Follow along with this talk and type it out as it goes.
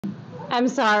I'm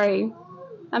sorry.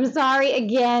 I'm sorry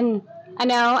again. I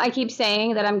know I keep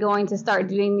saying that I'm going to start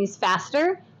doing these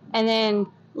faster, and then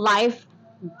life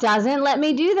doesn't let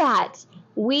me do that.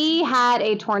 We had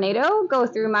a tornado go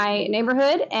through my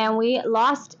neighborhood, and we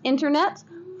lost internet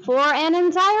for an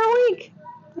entire week.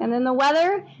 And then the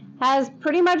weather has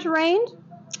pretty much rained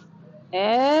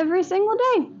every single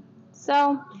day.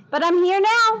 But I'm here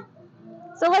now.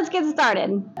 So let's get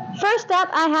started. First up,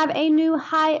 I have a new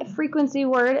high frequency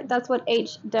word. That's what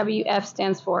HWF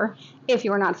stands for, if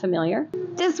you're not familiar.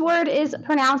 This word is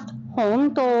pronounced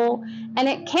honto, and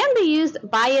it can be used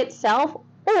by itself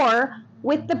or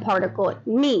with the particle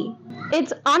ni.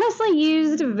 It's honestly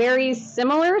used very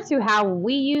similar to how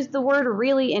we use the word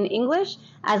really in English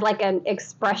as like an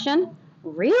expression.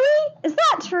 Really? Is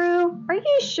that true? Are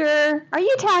you sure? Are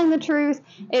you telling the truth?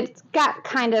 It's got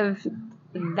kind of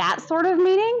that sort of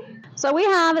meaning. So we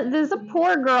have this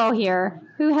poor girl here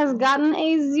who has gotten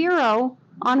a 0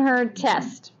 on her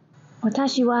test.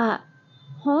 私は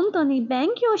本当に勉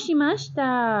強しまし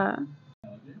た.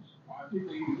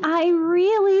 I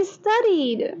really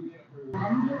studied.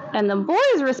 And the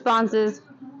boy's response is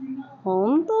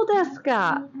本当です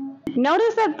か?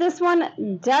 Notice that this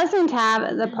one doesn't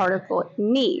have the particle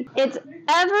ni. It's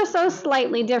ever so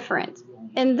slightly different.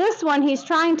 In this one, he's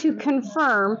trying to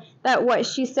confirm that what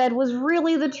she said was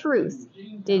really the truth.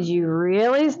 Did you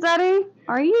really study?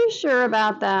 Are you sure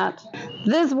about that?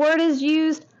 This word is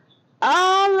used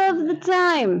all of the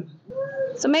time.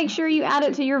 So make sure you add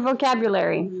it to your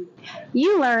vocabulary.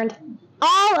 You learned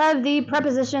all of the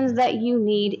prepositions that you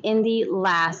need in the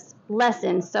last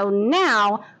lesson. So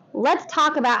now let's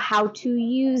talk about how to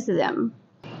use them.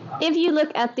 If you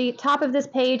look at the top of this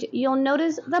page, you'll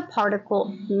notice the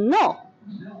particle no.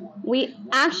 We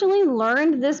actually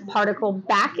learned this particle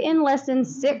back in lesson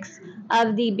 6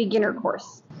 of the beginner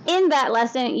course. In that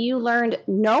lesson, you learned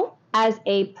no as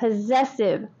a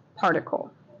possessive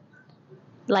particle.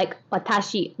 Like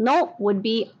watashi no would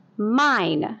be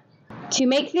mine. To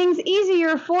make things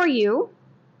easier for you,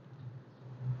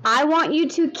 I want you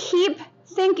to keep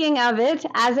thinking of it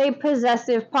as a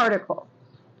possessive particle.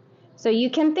 So you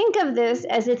can think of this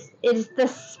as it's the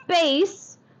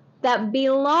space that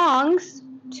belongs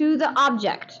to the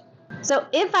object. So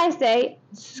if I say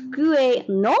tsukue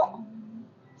no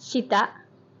shita,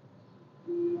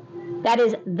 that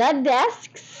is the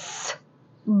desks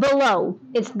below.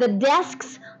 It's the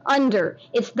desks under.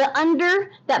 It's the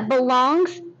under that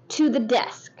belongs to the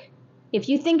desk. If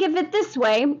you think of it this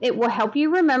way, it will help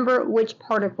you remember which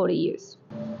particle to use.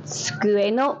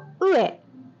 Tsukue no ue,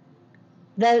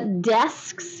 the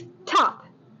desk's top,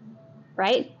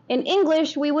 right? In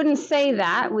English, we wouldn't say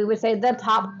that. We would say the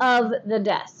top of the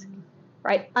desk,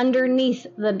 right? Underneath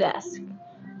the desk.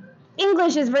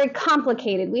 English is very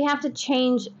complicated. We have to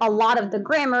change a lot of the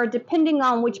grammar depending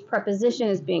on which preposition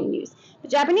is being used.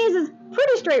 But Japanese is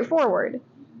pretty straightforward.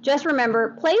 Just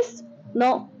remember place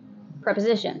no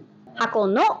preposition. Hako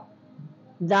no,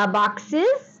 the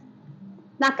boxes,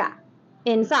 naka,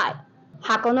 inside.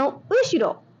 Hako no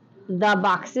ushiro, the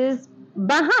boxes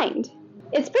behind.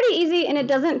 It's pretty easy and it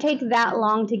doesn't take that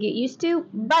long to get used to,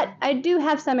 but I do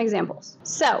have some examples.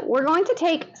 So we're going to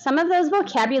take some of those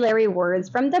vocabulary words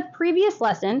from the previous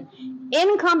lesson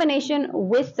in combination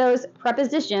with those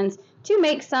prepositions to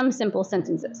make some simple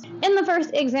sentences. In the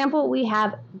first example, we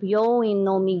have byoin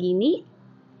no migi ni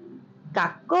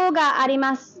gakkou ga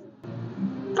arimasu.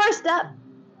 First up,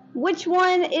 which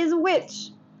one is which?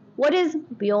 What is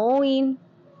byoin?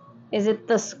 Is it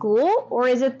the school or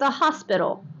is it the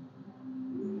hospital?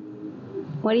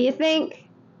 What do you think?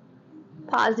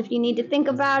 Pause if you need to think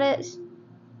about it.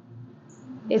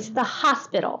 It's the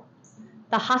hospital.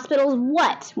 The hospital's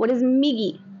what? What is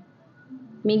migi?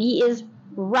 Migi is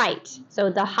right.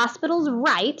 So the hospital's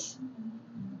right.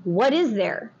 What is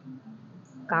there?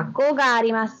 Gakkou ga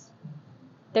arimasu.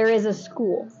 There is a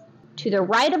school. To the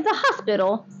right of the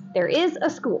hospital, there is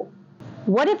a school.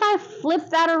 What if I flip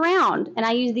that around and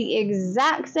I use the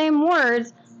exact same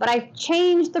words, but I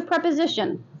change the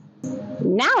preposition?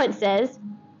 Now it says,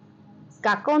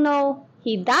 Gakkou no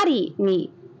hidari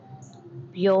ni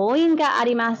byoin ga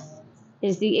arimasu.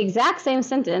 Is the exact same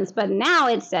sentence, but now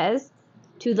it says,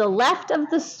 to the left of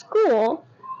the school,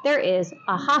 there is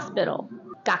a hospital.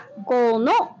 Gakkou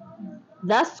no,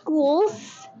 the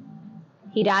schools,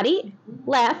 hidari,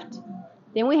 left.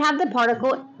 Then we have the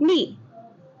particle ni.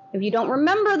 If you don't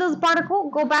remember this particle,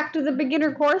 go back to the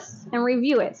beginner course and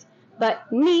review it. But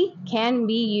ni can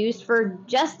be used for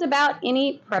just about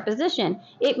any preposition.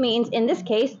 It means, in this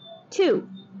case, to,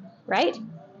 right?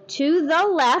 To the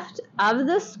left of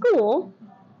the school,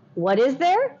 what is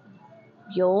there?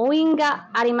 病院が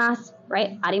あります,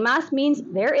 right? あります means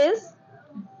there is.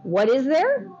 What is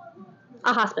there?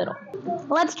 A hospital.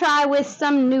 Let's try with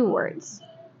some new words.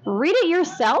 Read it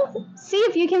yourself. See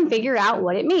if you can figure out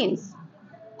what it means.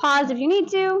 Pause if you need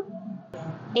to.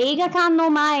 映画館の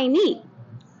前に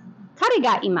彼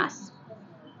がいます.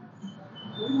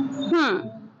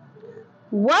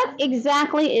 What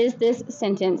exactly is this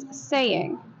sentence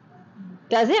saying?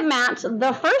 Does it match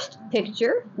the first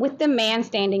picture with the man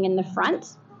standing in the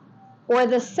front, or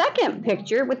the second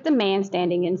picture with the man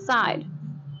standing inside?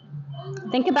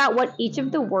 Think about what each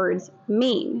of the words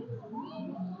mean.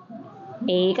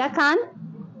 映画館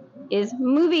is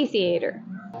movie theater.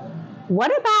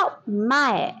 What about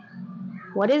前?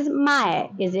 What is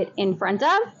前? Is it in front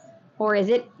of, or is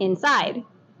it inside?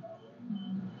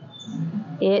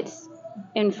 It's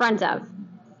in front of.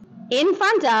 In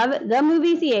front of the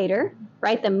movie theater,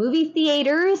 right? The movie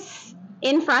theaters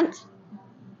in front.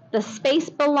 The space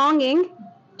belonging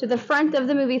to the front of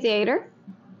the movie theater.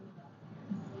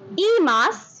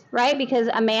 Imasu, right? Because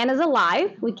a man is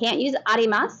alive. We can't use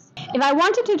arimasu. If I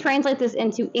wanted to translate this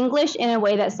into English in a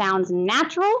way that sounds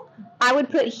natural, I would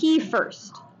put he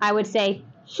first. I would say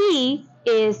he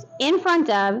is in front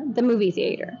of the movie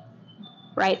theater.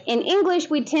 Right? In English,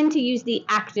 we tend to use the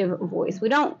active voice. We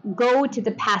don't go to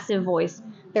the passive voice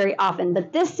very often.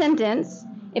 But this sentence,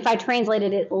 if I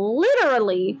translated it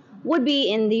literally, would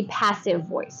be in the passive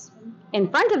voice. In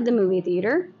front of the movie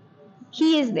theater,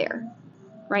 he is there.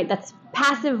 Right? That's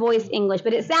passive voice English,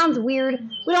 but it sounds weird.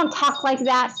 We don't talk like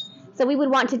that, so we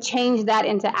would want to change that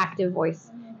into active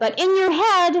voice. But in your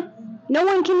head, no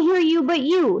one can hear you but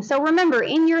you. So remember,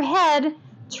 in your head,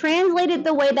 translate it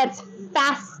the way that's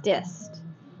fastest.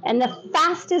 And the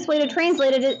fastest way to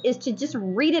translate it is to just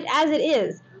read it as it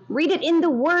is. Read it in the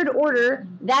word order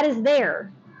that is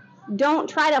there. Don't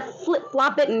try to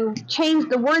flip-flop it and change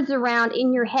the words around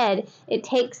in your head. It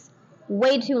takes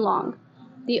way too long.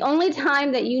 The only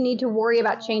time that you need to worry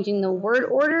about changing the word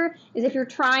order is if you're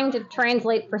trying to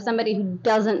translate for somebody who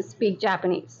doesn't speak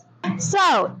Japanese.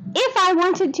 So, if I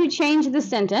wanted to change the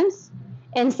sentence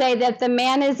and say that the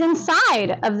man is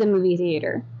inside of the movie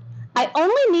theater, I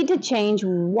only need to change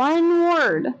one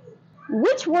word.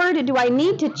 Which word do I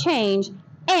need to change,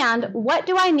 and what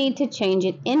do I need to change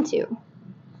it into?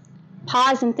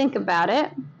 Pause and think about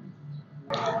it.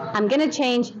 I'm going to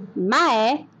change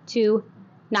mae to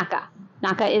naka.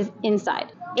 Naka is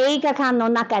inside. 映画館の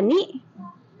中に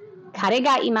彼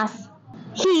がいます.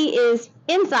 He is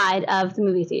inside of the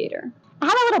movie theater. I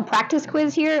have a little practice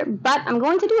quiz here, but I'm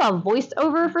going to do a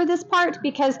voiceover for this part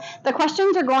because the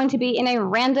questions are going to be in a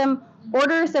random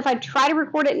order. So if I try to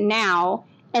record it now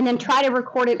and then try to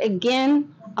record it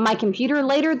again on my computer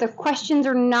later, the questions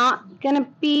are not going to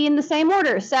be in the same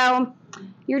order. So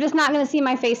you're just not going to see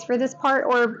my face for this part,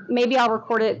 or maybe I'll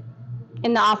record it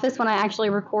in the office when I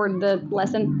actually record the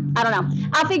lesson. I don't know.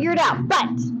 I'll figure it out, but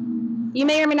you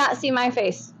may or may not see my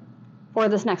face for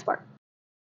this next part.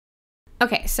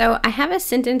 Okay, so I have a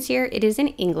sentence here. It is in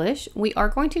English. We are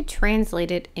going to translate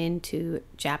it into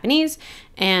Japanese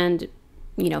and,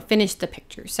 finish the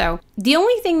picture. So the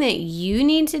only thing that you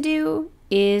need to do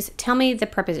is tell me the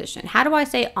preposition. How do I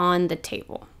say on the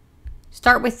table?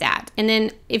 Start with that. And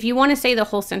then if you want to say the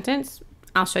whole sentence,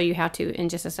 I'll show you how to in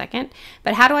just a second.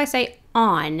 But how do I say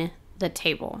on the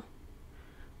table?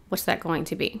 What's that going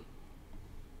to be?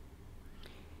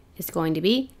 It's going to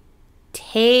be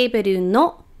テーブル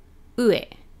の上.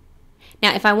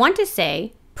 Now, if I want to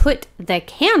say put the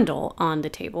candle on the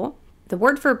table, the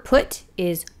word for put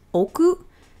is oku.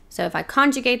 So if I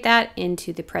conjugate that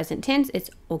into the present tense, it's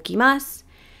okimasu.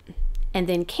 And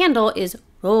then candle is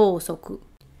rosoku.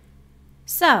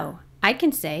 So I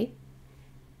can say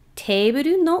テーブ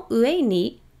ルの上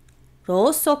にろ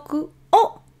うそく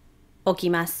を置き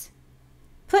ます.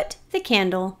 Put the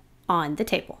candle on the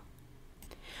table.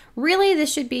 Really,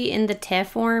 this should be in the te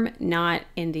form, not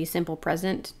in the simple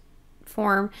present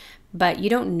form, but you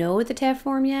don't know the te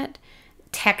form yet.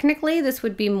 Technically, this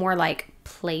would be more like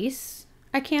place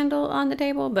a candle on the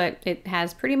table, but it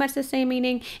has pretty much the same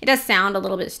meaning. It does sound a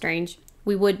little bit strange.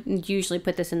 We would usually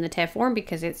put this in the te form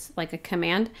because it's like a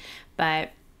command,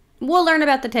 but we'll learn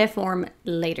about the te form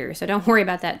later, so don't worry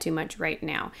about that too much right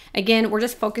now. Again, we're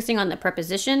just focusing on the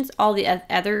prepositions. All the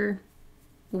other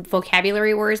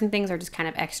vocabulary words and things are just kind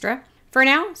of extra for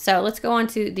now. So let's go on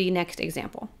to the next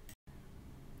example.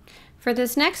 For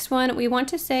this next one, we want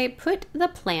to say put the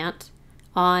plant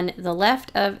on the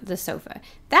left of the sofa.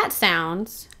 That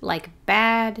sounds like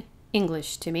bad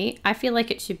English to me. I feel like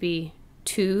it should be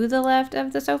to the left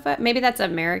of the sofa. Maybe that's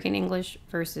American English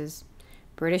versus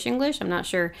British English. I'm not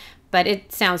sure. but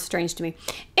it sounds strange to me.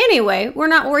 Anyway, we're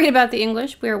not worried about the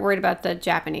English. We're worried about the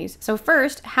Japanese. So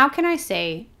first, how can I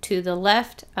say to the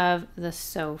left of the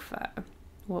sofa?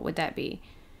 What would that be?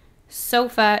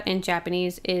 Sofa in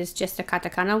Japanese is just a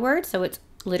katakana word, so it's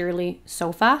literally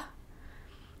sofa,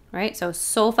 right? So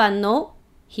sofa no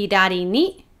hidari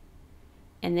ni.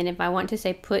 And then if I want to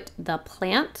say put the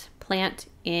plant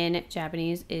in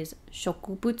Japanese is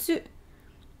shokubutsu,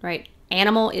 right?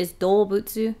 Animal is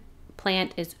doubutsu,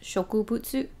 plant is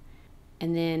shokubutsu,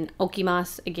 and then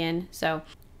okimasu again. So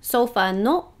sofa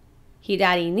no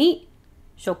hidari ni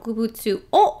shokubutsu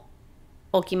o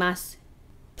okimasu.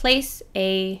 Place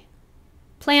a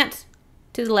plant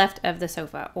to the left of the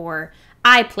sofa, or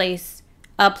I place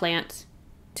a plant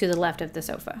to the left of the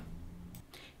sofa.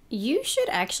 You should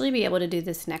actually be able to do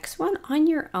this next one on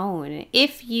your own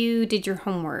if you did your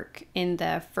homework in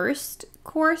the first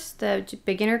course, the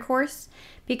beginner course,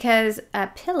 because a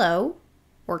pillow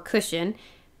or cushion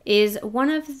is one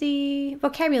of the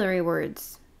vocabulary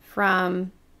words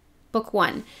from book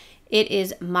 1. It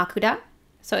is makura.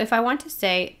 So if I want to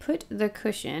say put the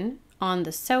cushion on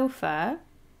the sofa,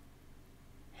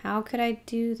 how could I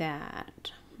do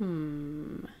that?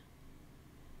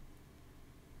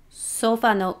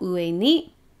 Sofa no ue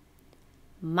ni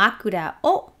makura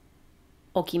o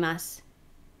okimasu.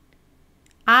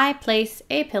 I place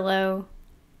a pillow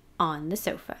on the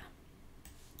sofa.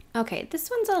 Okay, this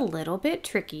one's a little bit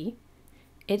tricky.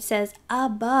 It says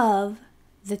above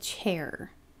the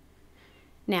chair.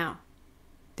 Now,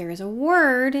 there's a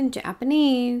word in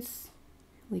Japanese.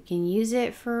 We can use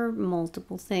it for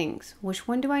multiple things. Which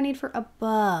one do I need for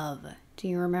above? Do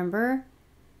you remember?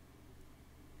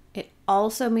 It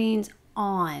also means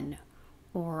on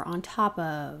or on top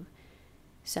of.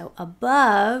 So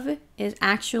above is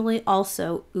actually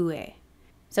also ue.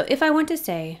 So if I want to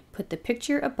say put the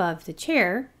picture above the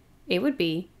chair, it would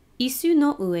be isu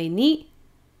no ue ni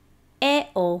e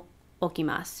o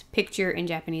okimasu. Picture in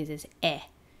Japanese is e.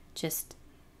 Just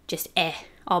e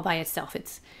all by itself.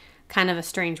 It's kind of a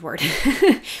strange word.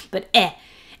 But e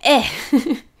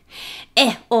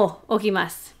o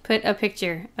okimasu. Put a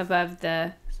picture above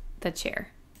the chair.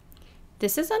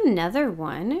 This is another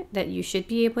one that you should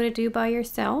be able to do by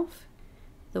yourself.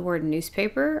 The word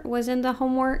newspaper was in the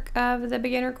homework of the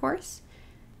beginner course.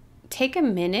 Take a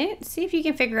minute, see if you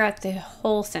can figure out the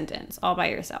whole sentence all by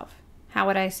yourself. How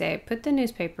would I say put the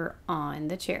newspaper on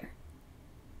the chair?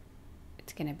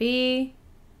 It's going to be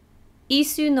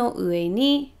isu no ue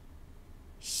ni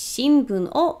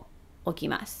shinbun o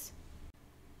okimasu.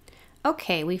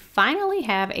 Okay, we finally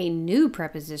have a new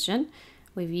preposition.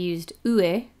 We've used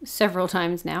ue several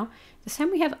times now. This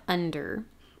time we have under.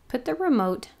 Put the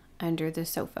remote under the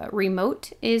sofa.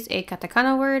 Remote is a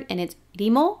katakana word, and it's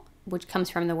rimo, which comes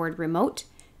from the word remote,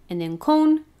 and then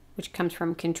kon, which comes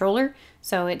from controller.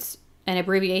 So it's an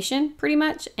abbreviation pretty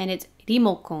much, and it's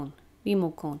rimokon.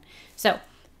 Rimokon. So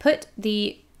put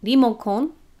the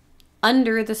rimokon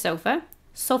under the sofa.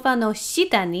 Sofa no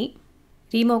shita ni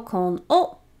rimokon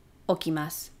o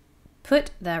okimasu.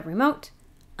 Put the remote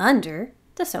under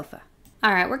the sofa.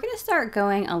 All right, we're going to start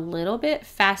going a little bit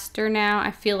faster now.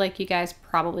 I feel like you guys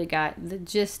probably got the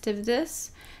gist of this.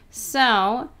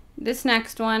 So this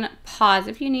next one, pause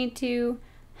if you need to.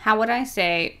 How would I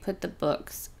say put the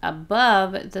books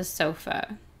above the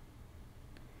sofa?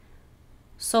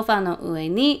 Sofa no ue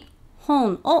ni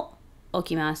hon o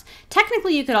okimasu.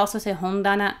 Technically, you could also say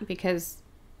hondana because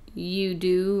you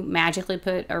do magically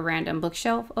put a random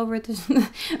bookshelf over the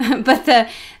but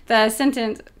the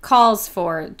sentence calls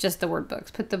for just the word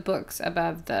books. Put the books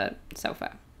above the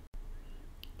sofa.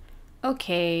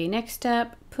 Okay, next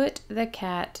up, put the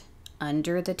cat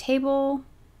under the table.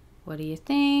 What do you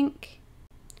think?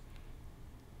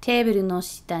 Teiburu no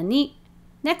shita ni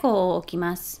neko o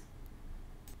okimasu.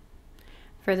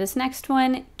 For this next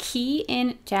one, key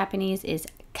in Japanese is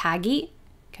kagi.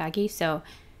 Kagi, so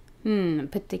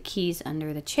put the keys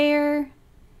under the chair.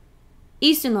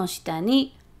 Isu no shita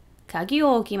ni kagi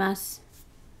o okimasu.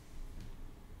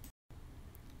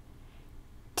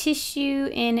 Tissue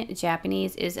in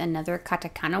Japanese is another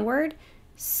katakana word.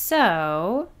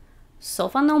 So,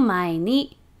 sofa no mae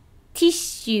ni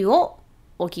tissue o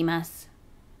okimasu.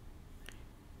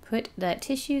 Put the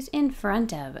tissues in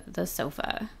front of the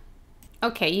sofa.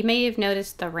 Okay, you may have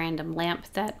noticed the random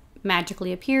lamp that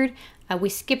magically appeared. We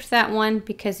skipped that one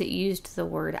because it used the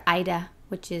word aida,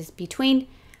 which is between.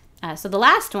 So the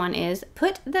last one is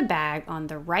put the bag on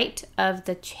the right of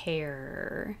the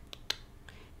chair.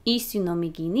 Isu no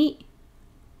migi ni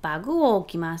bagu o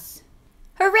okimasu.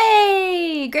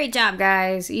 Hooray! Great job,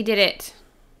 guys. You did it.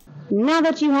 Now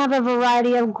that you have a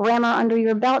variety of grammar under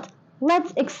your belt,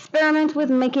 let's experiment with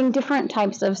making different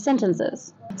types of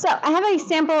sentences. So I have a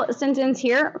sample sentence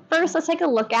here. First, let's take a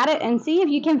look at it and see if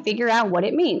you can figure out what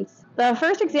it means. The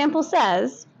first example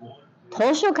says,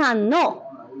 図書館の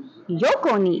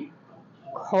横に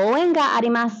公園があり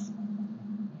ます.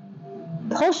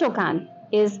 図書館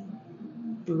is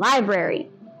library.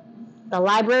 The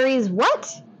library is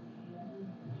what?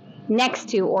 Next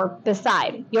to or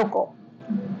beside. Yoko.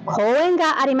 公園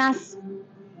があります.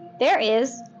 There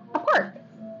is a park.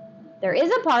 There is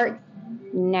a park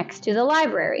next to the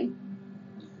library.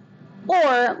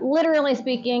 Or, literally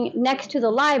speaking, next to the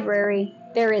library,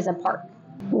 there is a park.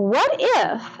 What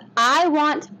if I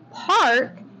want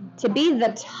park to be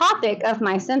the topic of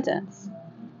my sentence?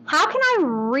 How can I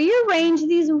rearrange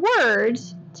these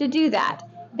words to do that?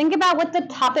 Think about what the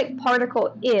topic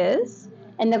particle is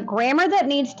and the grammar that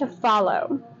needs to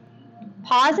follow.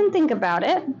 Pause and think about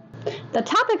it. The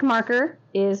topic marker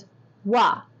is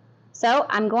wa. So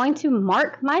I'm going to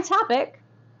mark my topic,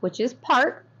 which is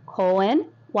park, colon,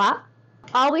 wa.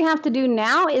 All we have to do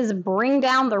now is bring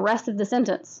down the rest of the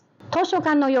sentence. 図書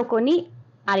館の横に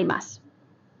あります.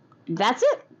 That's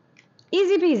it.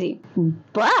 Easy peasy.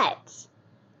 But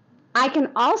I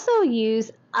can also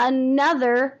use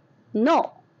another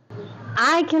no.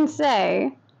 I can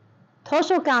say 図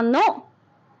書館の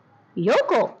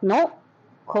横の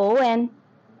公園.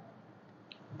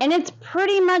 And it's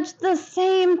pretty much the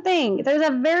same thing. There's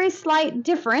a very slight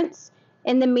difference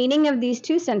in the meaning of these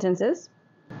two sentences.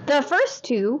 The first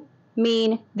two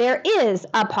mean there is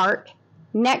a park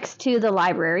next to the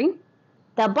library.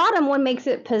 The bottom one makes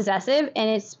it possessive, and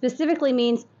it specifically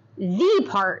means the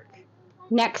park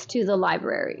next to the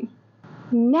library.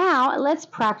 Now let's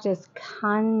practice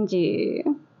kanji.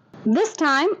 This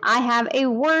time I have a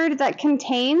word that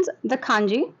contains the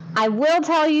kanji. I will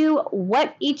tell you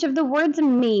what each of the words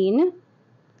mean,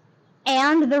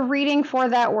 and the reading for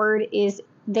that word is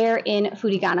there in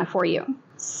furigana for you.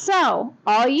 So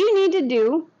all you need to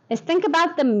do is think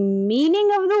about the meaning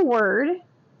of the word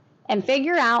and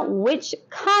figure out which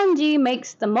kanji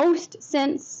makes the most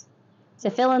sense to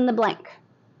fill in the blank.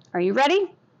 Are you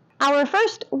ready? Our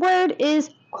first word is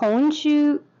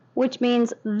konshu, which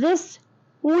means this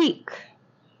week.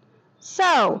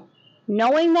 So,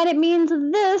 knowing that it means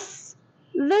this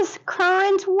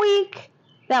current week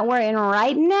that we're in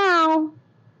right now,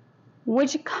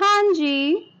 which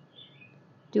kanji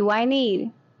do I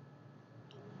need?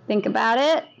 Think about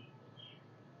it.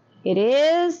 It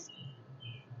is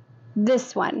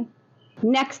this one.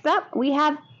 Next up, we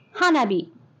have hanabi.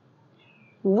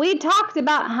 We talked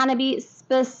about hanabi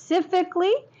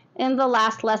specifically in the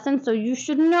last lesson, so you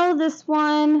should know this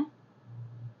one.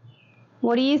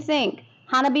 What do you think?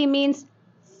 Hanabi means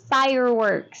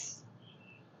fireworks.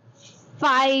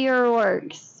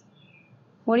 Fireworks.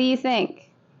 What do you think?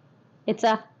 It's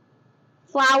a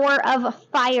flower of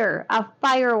fire, a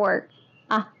firework,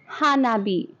 a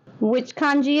hanabi. Which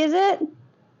kanji is it?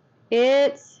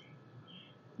 It's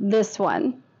this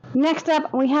one. Next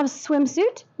up, we have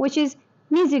swimsuit, which is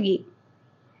mizugi.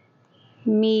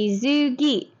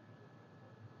 Mizugi.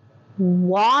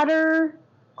 Water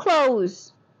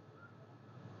clothes.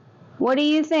 What do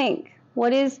you think?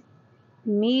 What is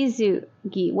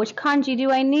mizugi? Which kanji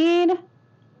do I need?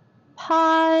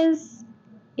 Pause.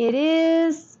 It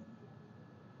is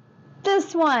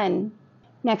this one.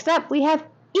 Next up, we have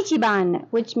ichiban,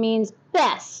 which means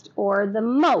best or the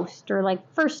most or like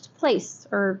first place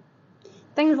or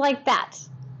things like that.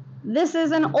 This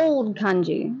is an old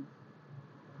kanji.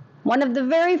 One of the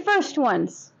very first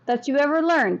ones that you ever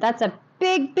learned. That's a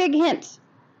big, big hint.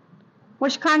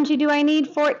 Which kanji do I need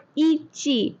for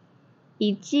ichi?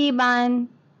 Ichiban.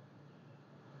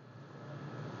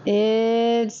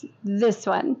 It's this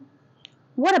one.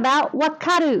 What about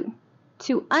wakaru?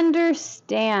 To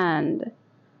understand.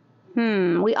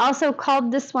 We also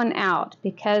called this one out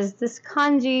because this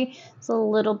kanji is a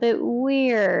little bit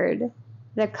weird.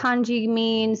 The kanji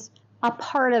means a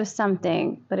part of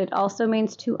something, but it also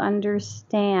means to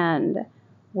understand.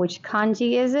 Which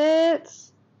kanji is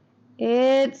it?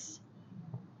 It's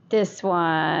this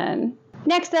one.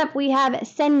 Next up, we have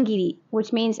sengiri,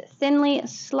 which means thinly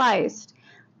sliced.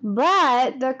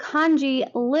 But the kanji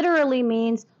literally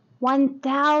means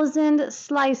 1,000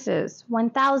 slices,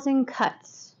 1,000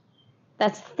 cuts.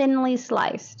 That's thinly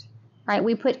sliced, right?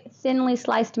 We put thinly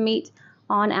sliced meat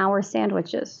on our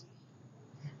sandwiches.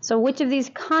 So which of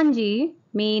these kanji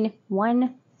mean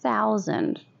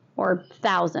 1,000 or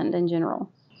 1,000 in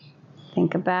general?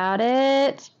 Think about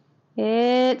it.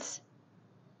 It's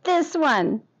this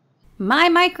one. My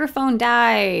microphone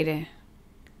died,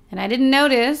 and I didn't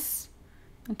notice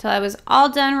until I was all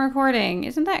done recording.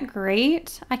 Isn't that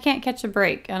great? I can't catch a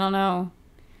break. I don't know.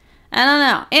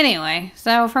 Anyway,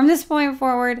 so from this point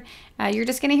forward, you're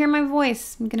just going to hear my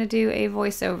voice. I'm going to do a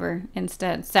voiceover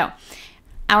instead. So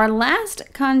our last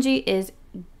kanji is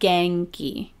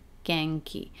genki.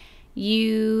 Genki.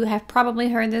 You have probably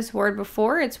heard this word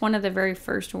before. It's one of the very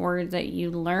first words that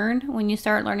you learn when you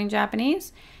start learning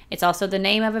Japanese. It's also the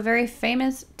name of a very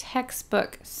famous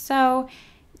textbook. So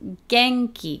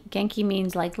genki. Genki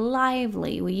means like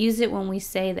lively. We use it when we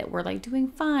say that we're like doing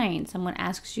fine. Someone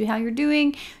asks you how you're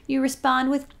doing. You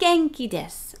respond with genki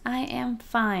desu. I am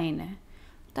fine.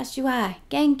 Watashi wa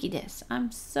genki desu.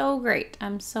 I'm so great.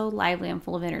 I'm so lively. I'm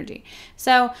full of energy.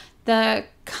 So the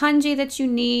kanji that you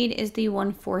need is the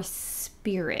one for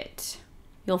spirit.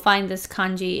 You'll find this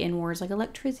kanji in words like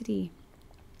electricity.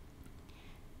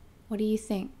 What do you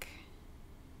think?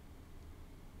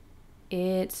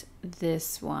 It's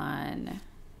this one.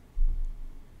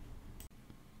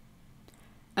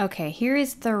 Okay, here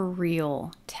is the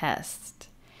real test.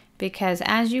 Because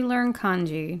as you learn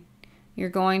kanji, you're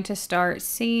going to start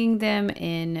seeing them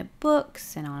in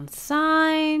books and on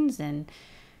signs and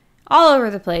all over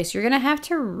the place. You're going to have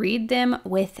to read them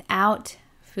without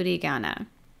furigana.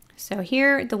 So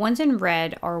here, the ones in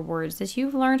red are words that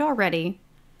you've learned already.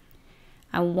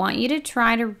 I want you to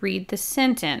try to read the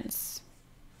sentence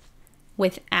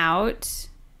without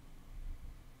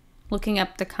looking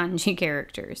up the kanji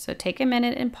characters. So take a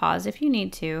minute and pause if you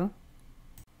need to.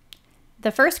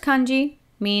 The first kanji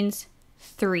means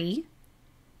 3.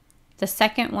 The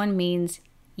second one means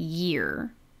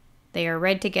year. They are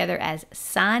read together as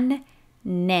san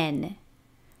nen.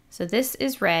 So this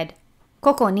is read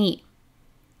koko ni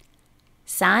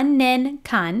 3年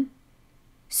間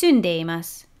住んでいま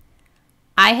す.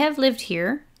 I have lived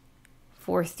here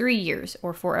for 3 years,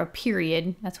 or for a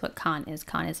period. That's what kan is.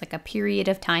 Kan is like a period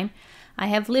of time. I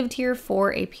have lived here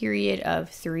for a period of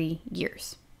 3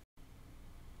 years.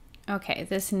 Okay,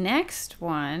 this next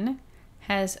one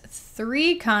has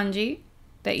 3 kanji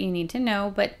that you need to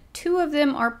know, but 2 of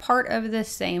them are part of the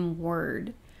same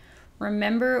word.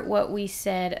 Remember what we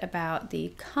said about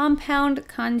the compound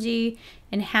kanji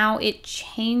and how it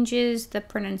changes the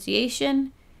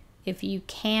pronunciation? If you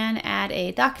can add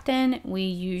a dakten, we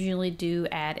usually do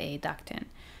add a dakten.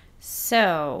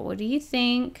 So, what do you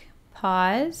think?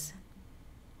 Pause.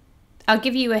 I'll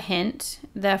give you a hint.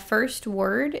 The first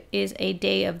word is a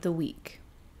day of the week.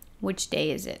 Which day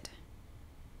is it?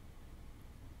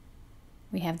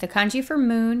 We have the kanji for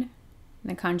moon,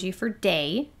 the kanji for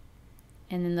day,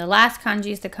 and then the last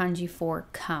kanji is the kanji for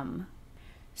come.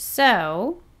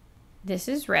 So, this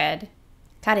is read,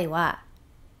 彼は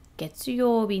月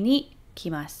曜日に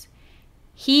来ます.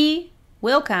 He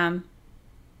will come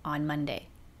on Monday.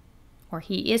 Or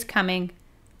he is coming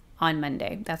on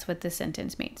Monday. That's what this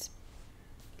sentence means.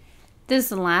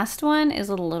 This last one is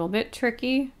a little bit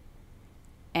tricky.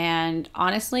 And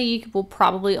honestly, you will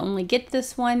probably only get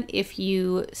this one if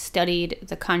you studied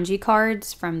the kanji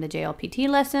cards from the JLPT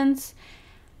lessons.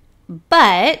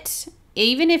 But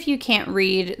even if you can't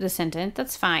read the sentence,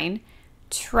 that's fine.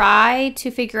 Try to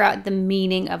figure out the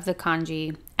meaning of the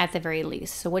kanji at the very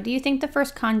least. So what do you think the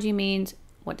first kanji means?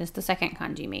 What does the second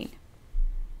kanji mean?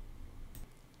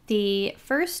 The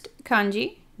first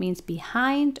kanji means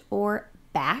behind or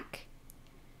back.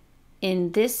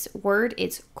 In this word,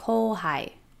 it's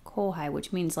kohai. Kohai,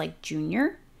 which means like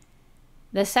junior.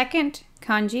 The second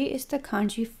kanji is the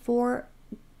kanji for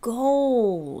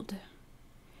gold.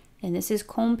 And this is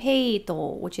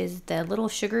konpeito, which is the little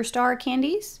sugar star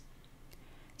candies.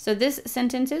 So this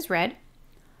sentence is read,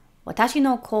 私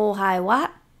の後輩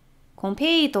はコン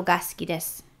ペイトが好きで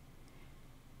す.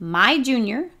 My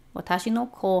junior, 私の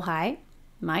後輩,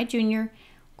 my junior,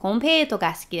 コンペイト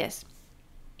が好きです.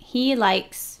 He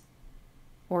likes,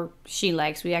 or she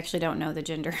likes, we actually don't know the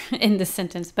gender in this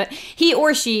sentence, but he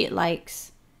or she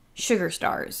likes sugar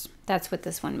stars. That's what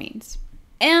this one means.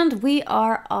 And we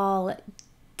are all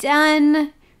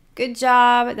done. Good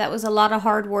job. That was a lot of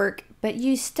hard work, but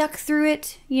you stuck through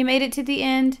it. You made it to the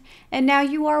end, and now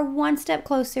you are one step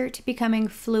closer to becoming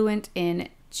fluent in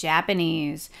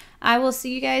Japanese. I will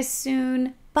see you guys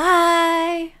soon.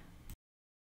 Bye.